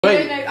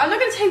Wait. No, I'm not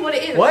going to tell you what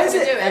it is. Why is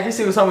it every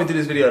single time we do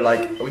this video,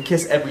 like, we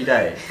kiss every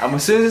day, and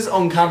as soon as it's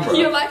on camera,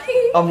 you're like,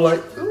 I'm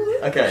like,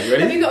 okay, you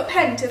ready? Have you got a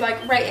pen to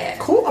like rate it?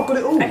 Cool, I've got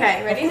it all.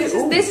 Okay, ready?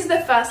 This is the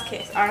first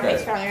kiss.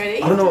 Alright, okay. You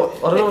ready? I don't know.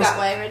 Look that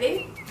way,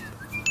 ready?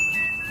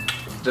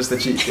 Just a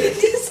cheek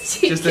kiss.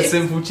 Just a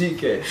simple cheek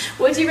kiss.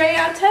 Would you rate it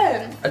out of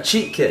 10? A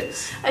cheek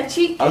kiss. A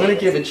cheek kiss. I'm gonna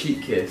give a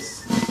cheek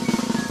kiss.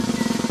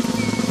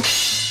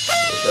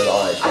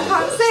 I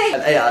can't see.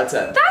 An 8 out of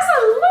 10. That's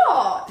a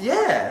lot.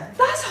 Yeah.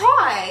 That's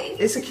high.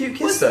 It's a cute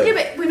kiss though. Yeah,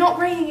 but we're not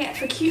rating it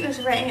for cuteness,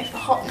 we're rating it for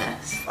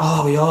hotness.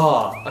 Oh, we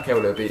are. Okay,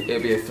 well it'll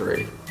be a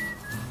 3.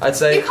 I'd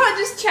say. You can't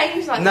just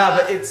change like that. Nah,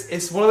 but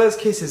it's one of those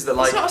kisses that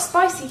like. It's not a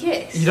spicy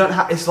kiss. You don't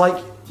have. It's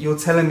like you're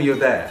telling me you're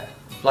there.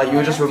 Like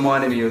you're just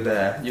reminding me you're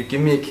there. You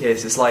give me a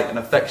kiss. It's like an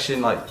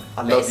affection. Like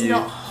I love you. It's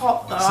not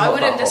hot though. I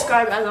wouldn't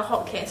describe it as a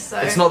hot kiss. So.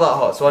 It's not that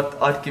hot. So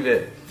I'd give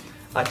it.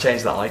 I'd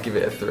change that. I'd give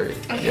it a 3.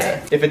 Okay.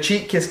 Yeah. If a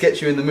cheek kiss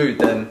gets you in the mood,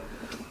 then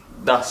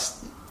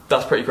that's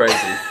pretty crazy.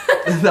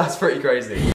 That's pretty crazy.